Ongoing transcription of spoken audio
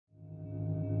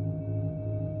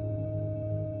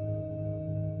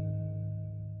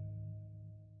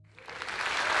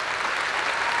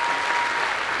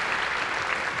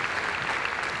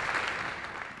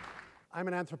I'm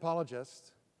an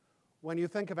anthropologist. When you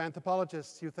think of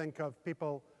anthropologists, you think of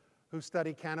people who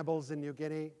study cannibals in New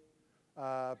Guinea,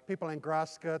 people in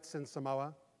grass skirts in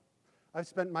Samoa. I've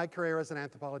spent my career as an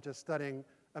anthropologist studying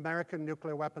American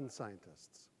nuclear weapons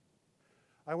scientists.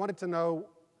 I wanted to know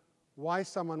why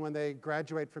someone, when they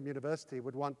graduate from university,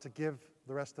 would want to give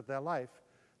the rest of their life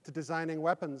to designing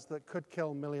weapons that could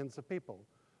kill millions of people,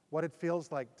 what it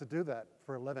feels like to do that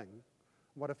for a living,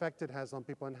 what effect it has on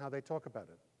people and how they talk about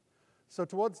it. So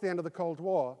towards the end of the Cold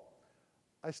War,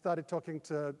 I started talking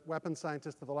to weapons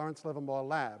scientists at the Lawrence Livermore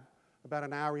Lab, about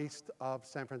an hour east of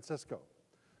San Francisco.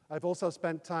 I've also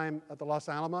spent time at the Los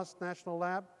Alamos National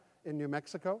Lab in New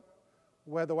Mexico,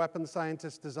 where the weapons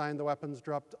scientists designed the weapons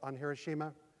dropped on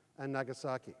Hiroshima and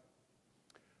Nagasaki.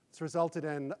 It's resulted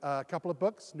in a couple of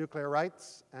books, Nuclear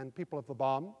Rights and People of the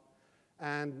Bomb,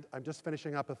 and I'm just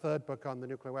finishing up a third book on the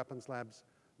nuclear weapons labs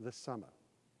this summer.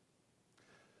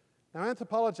 Now,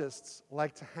 anthropologists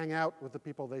like to hang out with the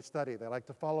people they study. They like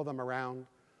to follow them around,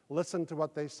 listen to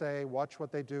what they say, watch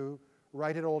what they do,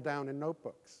 write it all down in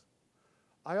notebooks.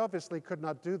 I obviously could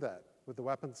not do that with the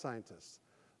weapons scientists.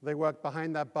 They work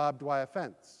behind that barbed wire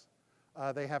fence.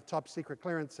 They have top secret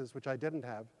clearances, which I didn't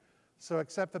have. So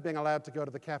except for being allowed to go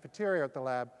to the cafeteria at the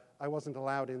lab, I wasn't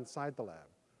allowed inside the lab.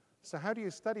 So how do you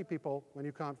study people when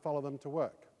you can't follow them to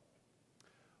work?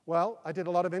 Well, I did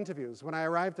a lot of interviews. When I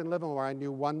arrived in Livermore, I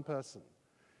knew one person.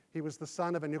 He was the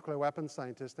son of a nuclear weapons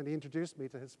scientist, and he introduced me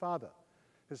to his father.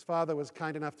 His father was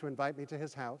kind enough to invite me to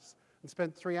his house and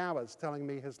spent 3 hours telling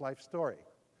me his life story.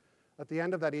 At the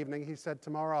end of that evening, he said,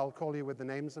 "Tomorrow I'll call you with the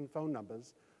names and phone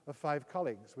numbers of 5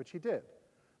 colleagues," which he did.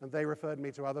 And they referred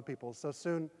me to other people. So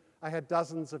soon, I had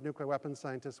dozens of nuclear weapons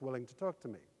scientists willing to talk to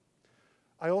me.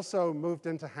 I also moved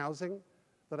into housing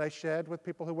that I shared with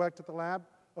people who worked at the lab.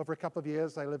 Over a couple of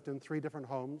years, I lived in 3 different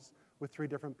homes with 3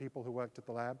 different people who worked at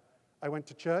the lab. I went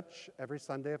to church every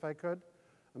Sunday if I could,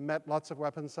 and met lots of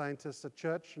weapons scientists at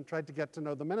church and tried to get to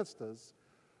know the ministers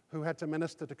who had to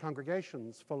minister to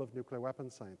congregations full of nuclear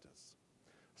weapons scientists.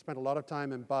 Spent a lot of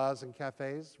time in bars and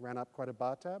cafes, ran up quite a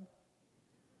bar tab.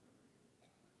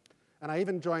 And I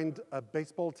even joined a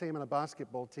baseball team and a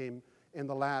basketball team in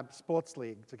the lab sports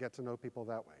league to get to know people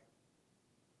that way.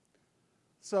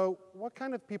 So what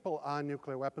kind of people are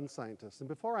nuclear weapons scientists? And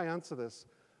before I answer this,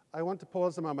 I want to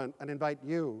pause a moment and invite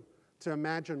you to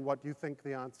imagine what you think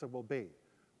the answer will be.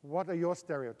 What are your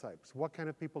stereotypes? What kind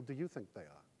of people do you think they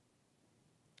are?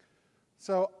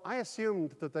 So I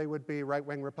assumed that they would be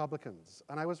right-wing Republicans,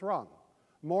 and I was wrong.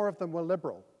 More of them were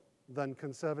liberal than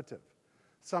conservative.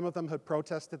 Some of them had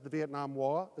protested the Vietnam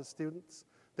War as students.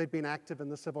 They'd been active in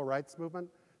the civil rights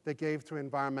movement. They gave to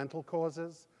environmental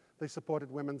causes. They supported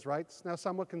women's rights. Now,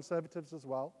 some were conservatives as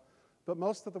well, but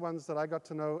most of the ones that I got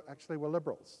to know actually were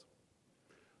liberals.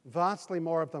 Vastly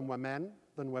more of them were men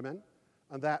than women,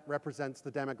 and that represents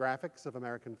the demographics of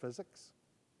American physics.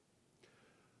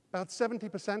 About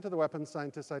 70% of the weapons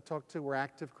scientists I talked to were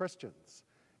active Christians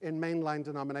in mainline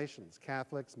denominations,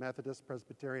 Catholics, Methodists,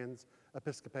 Presbyterians,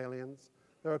 Episcopalians.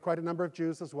 There were quite a number of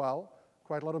Jews as well,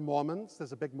 quite a lot of Mormons.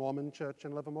 There's a big Mormon church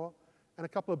in Livermore, and a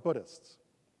couple of Buddhists.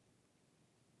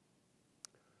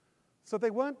 So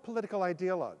they weren't political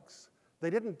ideologues. They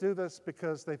didn't do this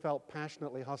because they felt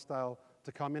passionately hostile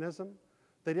to communism.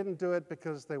 They didn't do it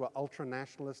because they were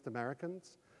ultra-nationalist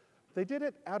Americans. They did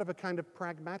it out of a kind of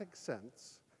pragmatic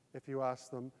sense, if you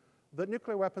ask them, that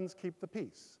nuclear weapons keep the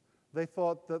peace. They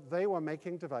thought that they were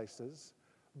making devices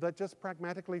that just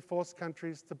pragmatically forced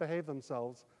countries to behave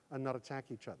themselves and not attack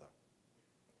each other.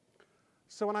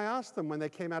 So when I asked them when they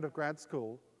came out of grad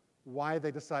school why they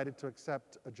decided to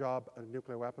accept a job at a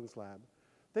nuclear weapons lab,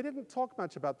 they didn't talk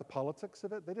much about the politics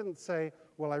of it. They didn't say,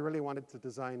 well, I really wanted to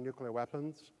design nuclear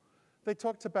weapons. They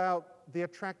talked about the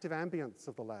attractive ambience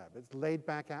of the lab, its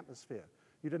laid-back atmosphere.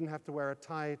 You didn't have to wear a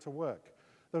tie to work.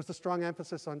 There was a strong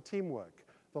emphasis on teamwork.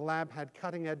 The lab had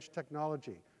cutting-edge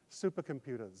technology,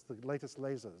 supercomputers, the latest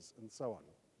lasers, and so on.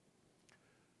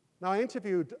 Now, I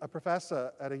interviewed a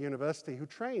professor at a university who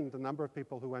trained a number of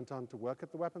people who went on to work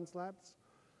at the weapons labs,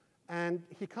 and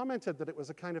he commented that it was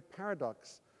a kind of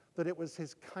paradox that it was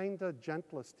his kinder,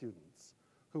 gentler students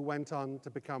who went on to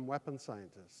become weapons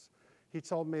scientists. He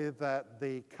told me that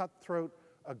the cutthroat,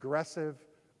 aggressive,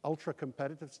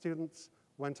 ultra-competitive students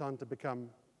went on to become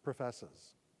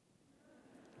professors.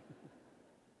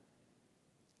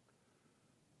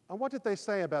 And what did they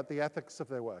say about the ethics of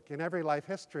their work? In every life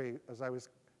history, as I was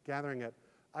gathering it,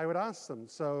 I would ask them,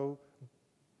 so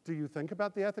do you think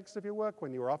about the ethics of your work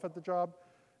when you were offered the job?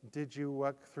 Did you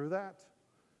work through that?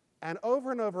 And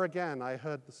over again, I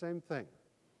heard the same thing.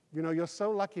 You know, you're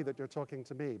so lucky that you're talking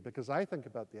to me because I think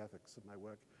about the ethics of my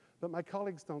work, but my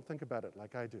colleagues don't think about it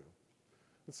like I do.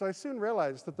 And so I soon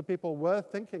realized that the people were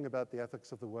thinking about the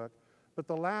ethics of the work, but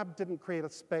the lab didn't create a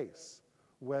space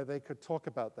where they could talk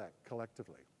about that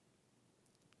collectively.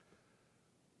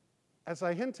 As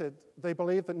I hinted, they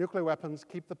believe that nuclear weapons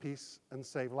keep the peace and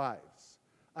save lives.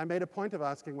 I made a point of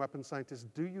asking weapons scientists,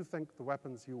 do you think the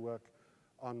weapons you work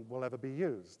on will ever be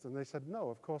used? And they said, no,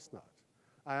 of course not.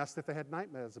 I asked if they had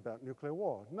nightmares about nuclear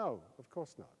war. No, of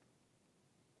course not.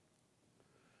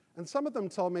 And some of them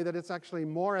told me that it's actually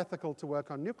more ethical to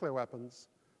work on nuclear weapons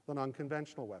than on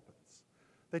conventional weapons.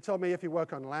 They told me if you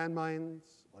work on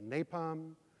landmines or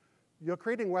napalm, you're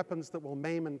creating weapons that will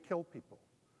maim and kill people.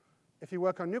 If you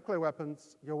work on nuclear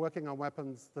weapons, you're working on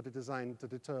weapons that are designed to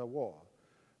deter war.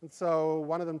 And so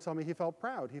one of them told me he felt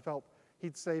proud. He felt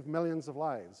he'd saved millions of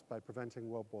lives by preventing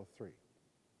World War III.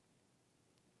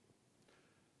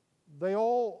 They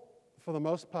all, for the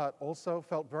most part, also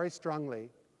felt very strongly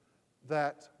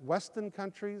that Western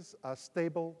countries are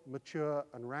stable, mature,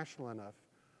 and rational enough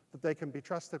that they can be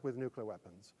trusted with nuclear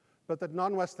weapons, but that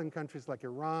non-Western countries like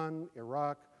Iran,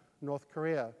 Iraq, North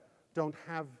Korea don't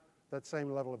have that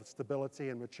same level of stability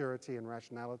and maturity and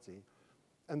rationality,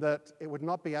 and that it would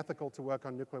not be ethical to work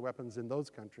on nuclear weapons in those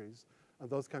countries, and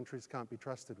those countries can't be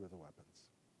trusted with the weapons.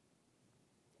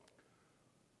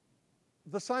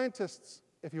 The scientists,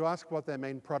 if you ask what their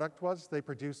main product was, they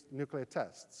produced nuclear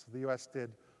tests. The US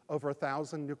did over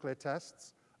 1,000 nuclear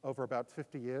tests over about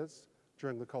 50 years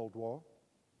during the Cold War.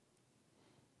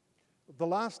 The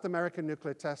last American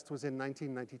nuclear test was in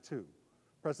 1992.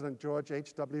 President George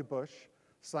H.W. Bush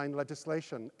signed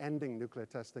legislation ending nuclear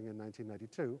testing in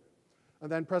 1992.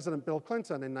 And then President Bill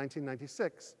Clinton in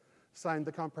 1996 signed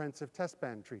the Comprehensive Test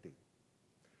Ban Treaty.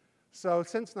 So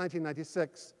since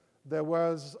 1996, there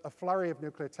was a flurry of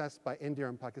nuclear tests by India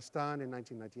and Pakistan in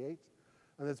 1998,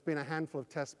 and there's been a handful of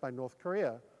tests by North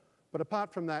Korea. But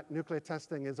apart from that, nuclear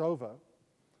testing is over.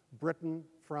 Britain,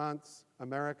 France,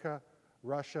 America,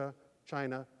 Russia,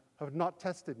 China have not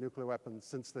tested nuclear weapons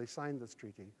since they signed this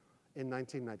treaty in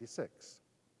 1996.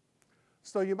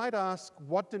 So you might ask,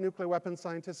 what do nuclear weapons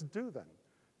scientists do then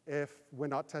if we're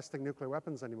not testing nuclear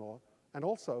weapons anymore? And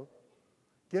also,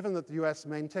 given that the US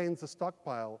maintains a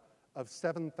stockpile of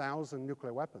 7,000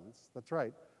 nuclear weapons, that's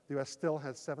right, the US still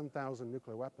has 7,000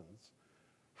 nuclear weapons,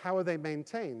 how are they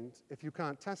maintained if you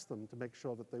can't test them to make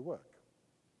sure that they work?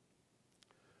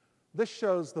 This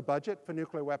shows the budget for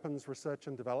nuclear weapons research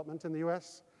and development in the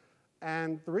US.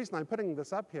 And the reason I'm putting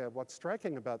this up here, what's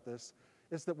striking about this,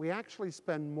 is that we actually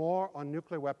spend more on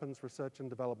nuclear weapons research and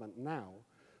development now,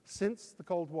 since the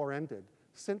Cold War ended,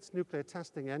 since nuclear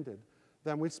testing ended,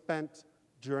 than we spent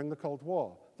during the Cold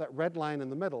War. That red line in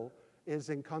the middle is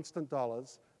in constant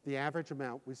dollars, the average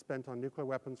amount we spent on nuclear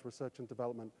weapons research and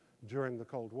development during the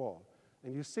Cold War.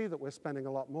 And you see that we're spending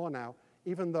a lot more now,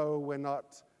 even though we're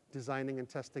not designing and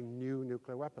testing new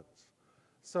nuclear weapons.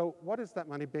 So what is that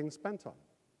money being spent on?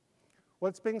 Well,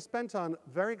 it's being spent on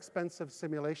very expensive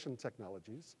simulation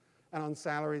technologies and on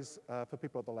salaries for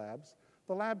people at the labs.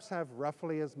 The labs have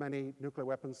roughly as many nuclear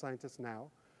weapons scientists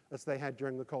now as they had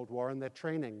during the Cold War, and they're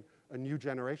training a new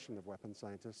generation of weapons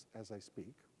scientists as I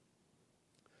speak.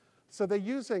 So they're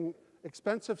using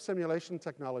expensive simulation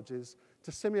technologies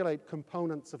to simulate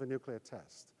components of a nuclear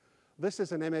test. This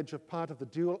is an image of part of the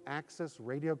dual-axis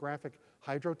radiographic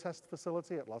hydrotest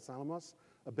facility at Los Alamos,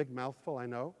 a big mouthful, I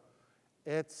know.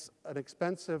 It's an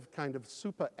expensive kind of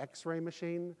super X-ray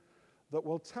machine that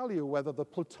will tell you whether the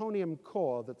plutonium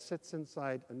core that sits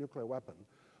inside a nuclear weapon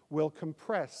will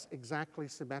compress exactly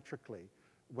symmetrically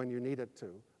when you need it to.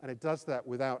 And it does that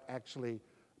without actually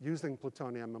using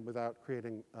plutonium and without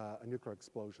creating a nuclear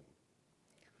explosion.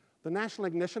 The National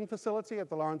Ignition Facility at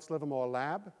the Lawrence Livermore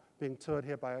Lab, being toured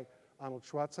here by Arnold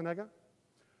Schwarzenegger,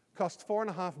 cost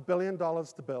 $4.5 billion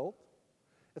to build.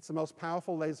 It's the most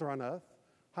powerful laser on Earth.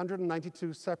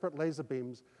 192 separate laser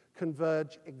beams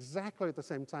converge exactly at the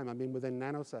same time, I mean within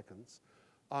nanoseconds,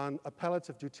 on a pellet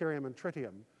of deuterium and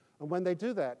tritium. And when they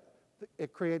do that,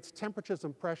 it creates temperatures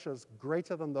and pressures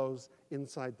greater than those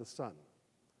inside the sun.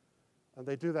 And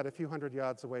they do that a few hundred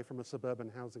yards away from a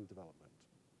suburban housing development.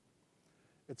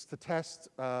 It's to test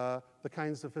the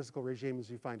kinds of physical regimes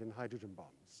you find in hydrogen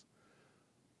bombs.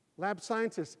 Lab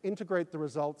scientists integrate the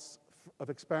results of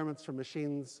experiments from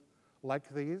machines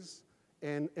like these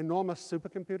in enormous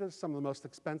supercomputers, some of the most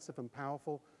expensive and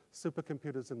powerful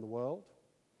supercomputers in the world.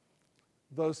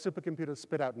 Those supercomputers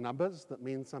spit out numbers that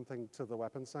mean something to the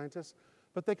weapons scientists,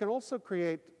 but they can also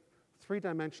create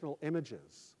three-dimensional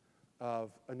images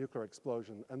of a nuclear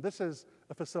explosion. And this is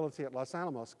a facility at Los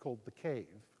Alamos called the Cave.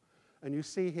 And you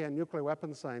see here nuclear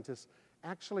weapons scientists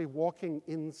actually walking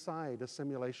inside a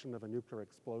simulation of a nuclear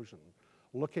explosion,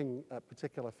 looking at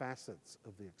particular facets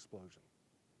of the explosion.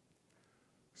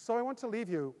 So I want to leave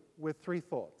you with three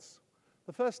thoughts.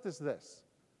 The first is this.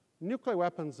 Nuclear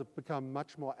weapons have become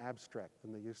much more abstract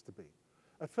than they used to be.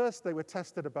 At first, they were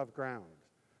tested above ground.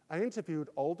 I interviewed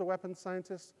older weapons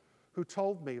scientists who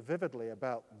told me vividly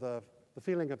about the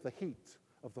feeling of the heat,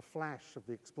 of the flash of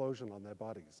the explosion on their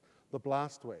bodies, the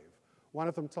blast wave. One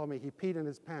of them told me he peed in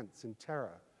his pants in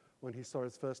terror when he saw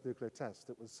his first nuclear test.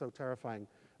 It was so terrifying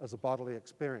as a bodily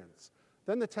experience.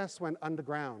 Then the tests went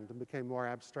underground and became more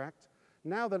abstract.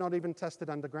 Now they're not even tested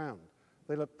underground.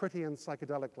 They look pretty and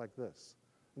psychedelic like this.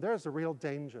 And there is a real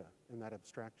danger in that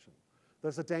abstraction.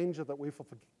 There's a danger that we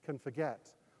can forget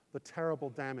the terrible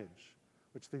damage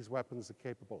which these weapons are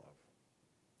capable of.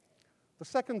 The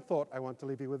second thought I want to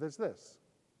leave you with is this.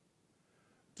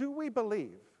 Do we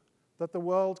believe that the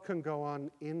world can go on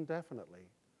indefinitely,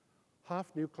 half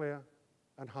nuclear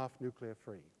and half nuclear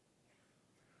free?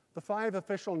 The 5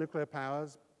 official nuclear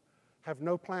powers have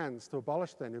no plans to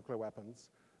abolish their nuclear weapons.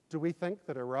 Do we think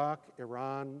that Iraq,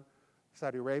 Iran,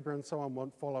 Saudi Arabia, and so on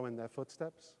won't follow in their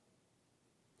footsteps?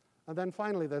 And then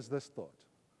finally, there's this thought.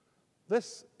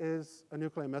 This is a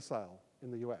nuclear missile in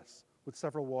the US with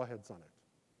several warheads on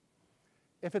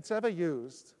it. If it's ever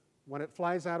used, when it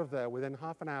flies out of there within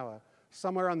half an hour,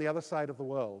 somewhere on the other side of the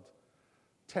world,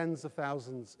 tens of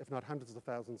thousands, if not hundreds of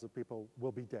thousands of people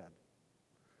will be dead.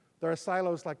 There are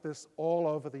silos like this all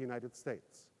over the United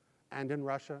States and in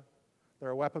Russia. There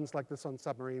are weapons like this on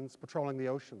submarines patrolling the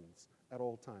oceans at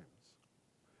all times.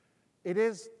 It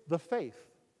is the faith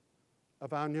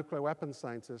of our nuclear weapons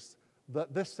scientists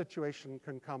that this situation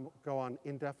can go on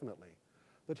indefinitely,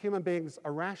 that human beings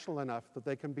are rational enough that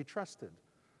they can be trusted,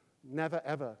 never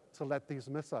ever to let these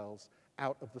missiles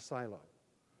out of the silo.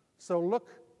 So look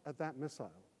at that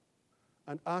missile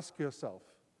and ask yourself,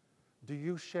 do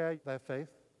you share their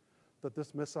faith that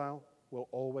this missile will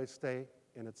always stay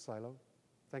in its silo?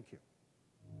 Thank you.